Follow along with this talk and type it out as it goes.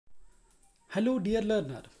Hello dear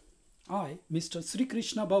learner, I Mr. Sri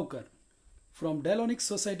Krishna Baukar from Dalonic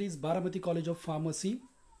Society's Baramati College of Pharmacy,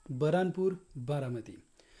 Baranpur, Baramati.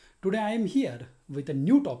 Today I am here with a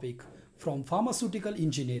new topic from pharmaceutical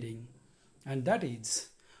engineering, and that is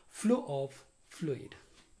flow of fluid.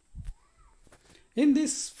 In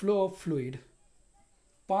this flow of fluid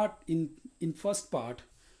part, in first part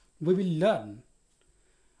we will learn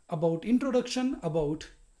about introduction about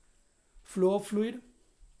flow of fluid,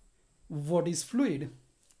 what is fluid,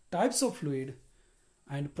 types of fluid,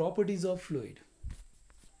 and properties of fluid.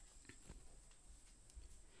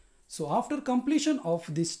 So after completion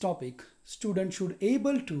of this topic, students should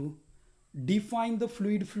able to define the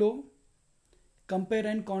fluid flow, compare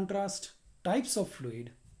and contrast types of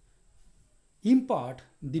fluid, impart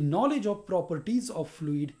the knowledge of properties of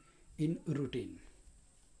fluid in routine.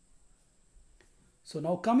 So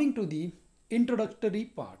now coming to the introductory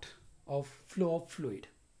part of flow of fluid.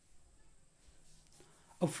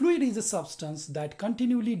 A fluid is a substance that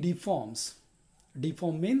continually deforms.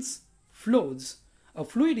 Deform means flows. A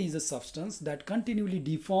fluid is a substance that continually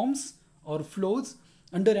deforms or flows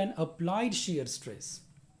under an applied shear stress.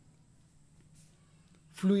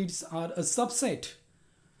 Fluids are a subset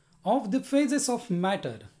of the phases of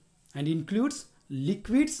matter and includes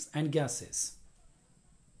liquids and gases.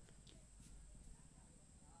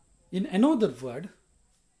 In another word,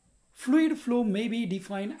 fluid flow may be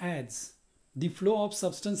defined as the flow of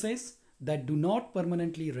substances that do not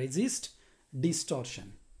permanently resist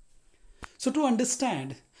distortion. So to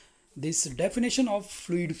understand this definition of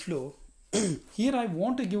fluid flow, here I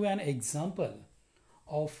want to give an example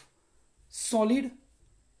of solid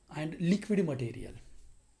and liquid material.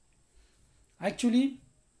 Actually,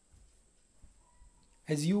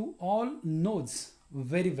 as you all knows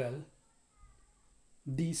very well,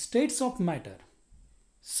 the states of matter,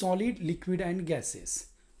 solid, liquid and gases.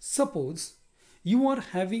 Suppose you are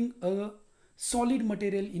having a solid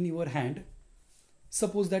material in your hand.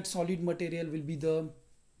 Suppose that solid material will be the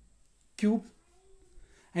cube,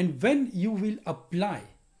 and when you will apply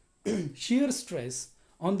shear stress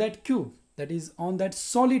on that cube, that is on that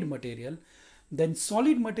solid material, then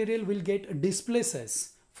solid material will get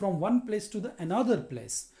displaces from one place to the another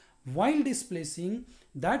place. While displacing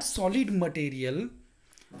that solid material,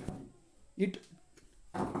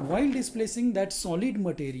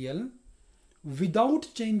 without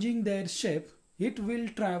changing their shape, it will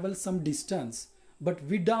travel some distance, but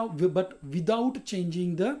without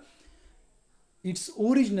changing its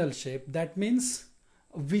original shape. That means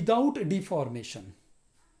without deformation.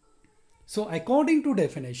 So according to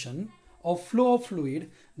definition of flow of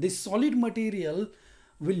fluid, this solid material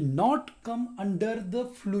will not come under the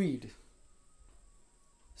fluid.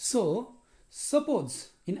 So suppose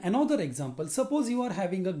in another example, suppose you are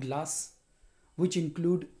having a glass which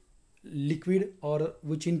include liquid or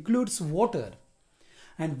which includes water,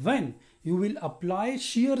 and when you will apply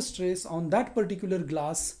shear stress on that particular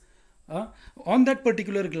glass, that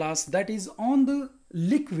is on the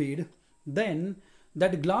liquid, then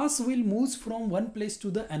that glass will move from one place to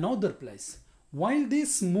the another place. While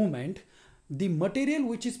this movement, the material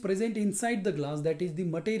which is present inside the glass, that is the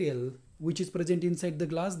material which is present inside the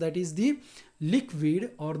glass, that is the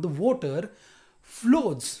liquid or the water,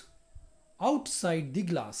 flows outside the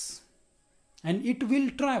glass, and it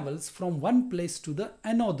will travels from one place to the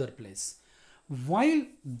another place. While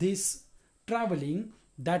this traveling,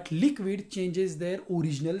 that liquid changes their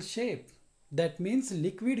original shape. That means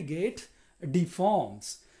liquid get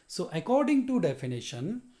deforms. So according to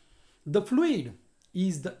definition, the fluid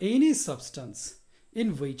is any substance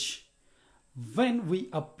in which when we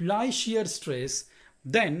apply shear stress,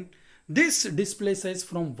 then this displaces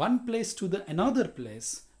from one place to the another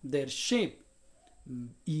place. Their shape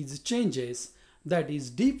is changes, that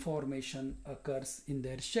is deformation occurs in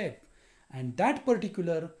their shape, and that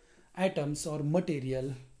particular atoms or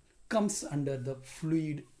material comes under the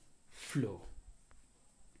fluid flow.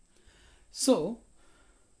 So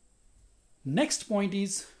next point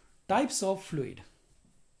is types of fluid.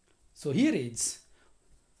 So here is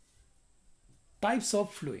types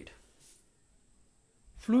of fluid.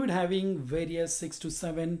 Fluid having various 6 to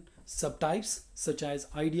 7 subtypes such as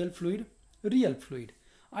ideal fluid, real fluid,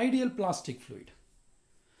 ideal plastic fluid,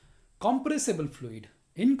 compressible fluid,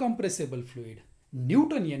 incompressible fluid,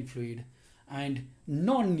 Newtonian fluid and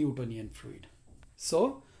non-Newtonian fluid.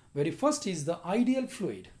 So very first is the ideal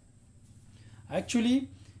fluid. Actually,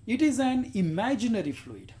 it is an imaginary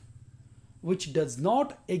fluid which does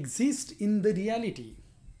not exist in the reality.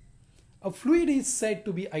 A fluid is said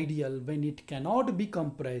to be ideal when it cannot be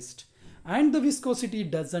compressed and the viscosity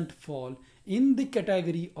doesn't fall in the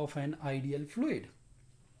category of an ideal fluid.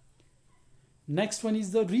 Next one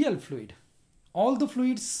is the real fluid. All the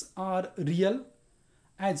fluids are real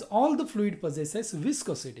as all the fluid possesses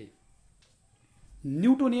viscosity.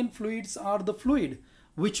 Newtonian fluids are the fluid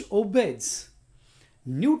which obeys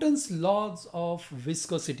Newton's laws of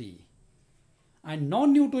viscosity, and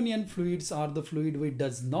non-Newtonian fluids are the fluid which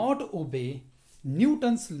does not obey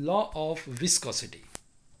Newton's law of viscosity.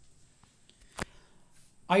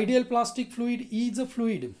 Ideal plastic fluid is a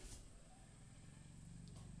fluid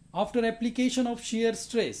after application of shear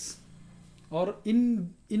stress, or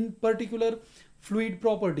in particular fluid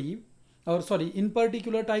property, or sorry, in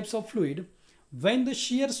particular types of fluid, when the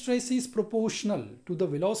shear stress is proportional to the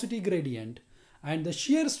velocity gradient and the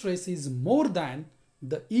shear stress is more than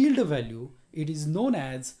the yield value, it is known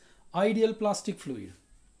as ideal plastic fluid.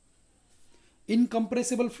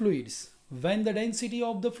 Incompressible fluids, when the density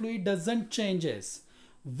of the fluid doesn't changes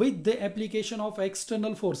with the application of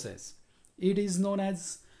external forces, it is known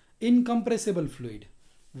as incompressible fluid.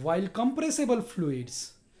 While compressible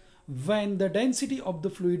fluids, when the density of the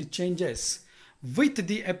fluid changes with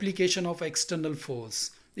the application of external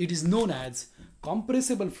force, it is known as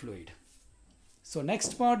compressible fluid. So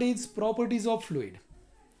next part is properties of fluid.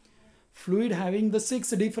 Fluid having the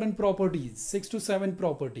 6 different properties, 6 to 7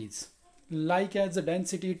 properties, like as the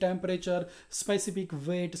density, temperature, specific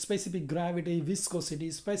weight, specific gravity,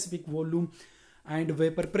 viscosity, specific volume, and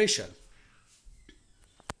vapor pressure.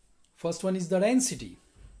 First one is the density.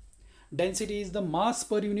 Density is the mass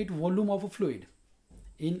per unit volume of a fluid.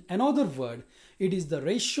 In another word, it is the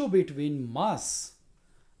ratio between mass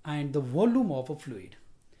and the volume of a fluid.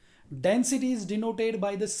 Density is denoted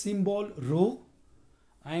by the symbol rho,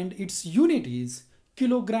 and its unit is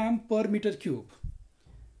kilogram per meter cube.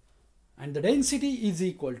 And the density is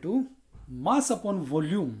equal to mass upon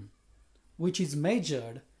volume, which is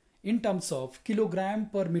measured in terms of kilogram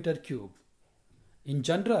per meter cube. In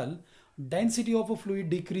general, density of a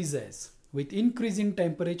fluid decreases with increase in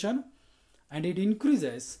temperature, and it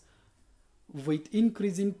increases with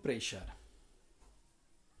increase in pressure.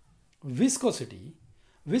 Viscosity.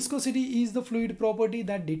 Viscosity is the fluid property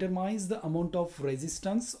that determines the amount of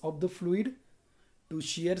resistance of the fluid to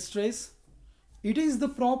shear stress. It is the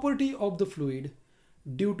property of the fluid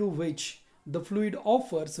due to which the fluid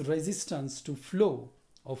offers resistance to flow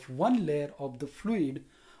of one layer of the fluid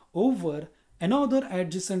over another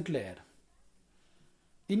adjacent layer.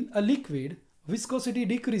 In a liquid, viscosity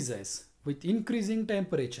decreases with increasing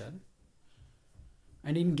temperature,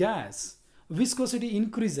 and in gas, viscosity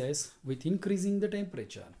increases with increasing the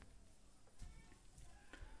temperature.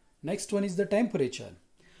 Next one is the temperature.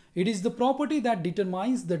 It is the property that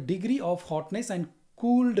determines the degree of hotness and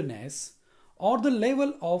coolness, or the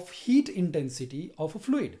level of heat intensity of a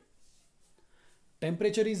fluid.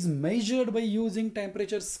 Temperature is measured by using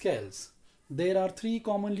temperature scales. There are 3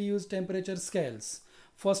 commonly used temperature scales.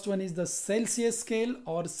 First one is the Celsius scale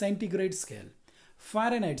or centigrade scale,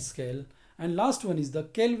 Fahrenheit scale, and last one is the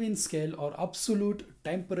Kelvin scale or absolute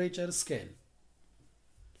temperature scale.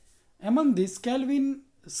 Among these, Kelvin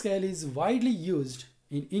scale is widely used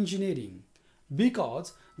in engineering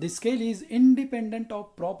because the scale is independent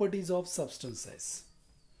of properties of substances.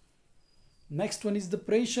 Next one is the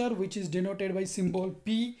pressure, which is denoted by symbol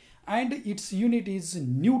P, and its unit is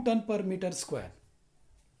Newton per meter square.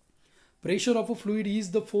 Pressure of a fluid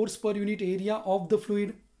is the force per unit area of the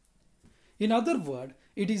fluid. In other words,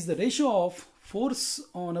 it is the ratio of force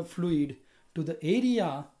on a fluid to the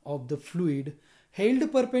area of the fluid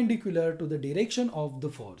held perpendicular to the direction of the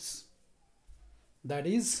force. That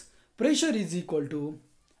is, pressure is equal to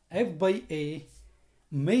F by A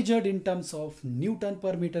measured in terms of Newton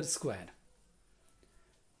per meter square.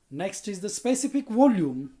 Next is the specific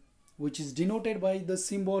volume, which is denoted by the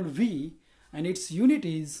symbol V, and its unit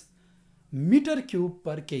is meter cube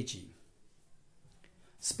per kg.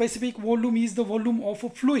 Specific volume is the volume of a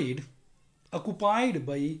fluid occupied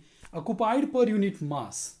per unit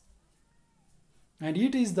mass, and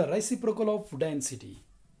it is the reciprocal of density.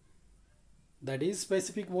 That is,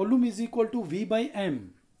 specific volume is equal to V by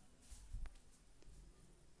M.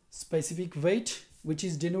 Specific weight, which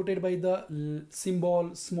is denoted by the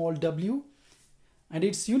symbol small w, and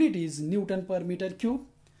its unit is Newton per meter cube.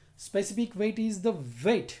 Specific weight is the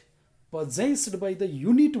weight possessed by the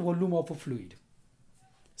unit volume of a fluid.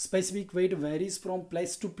 Specific weight varies from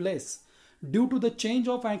place to place due to the change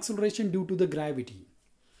of acceleration due to the gravity.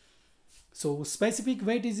 So specific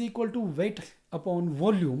weight is equal to weight upon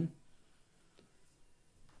volume.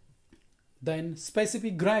 Then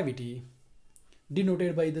specific gravity,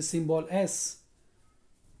 denoted by the symbol S,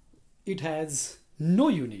 it has no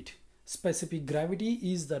unit. Specific gravity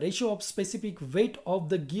is the ratio of specific weight of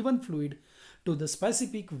the given fluid to the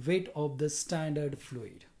specific weight of the standard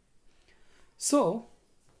fluid. So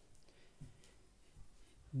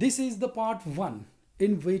this is the part 1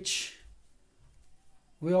 in which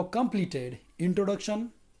we have completed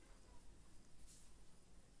introduction.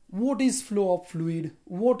 What is flow of fluid?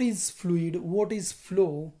 What is fluid? What is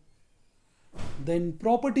flow? Then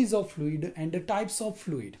properties of fluid and the types of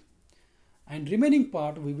fluid. And remaining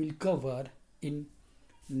part we will cover in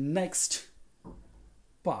next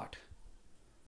part.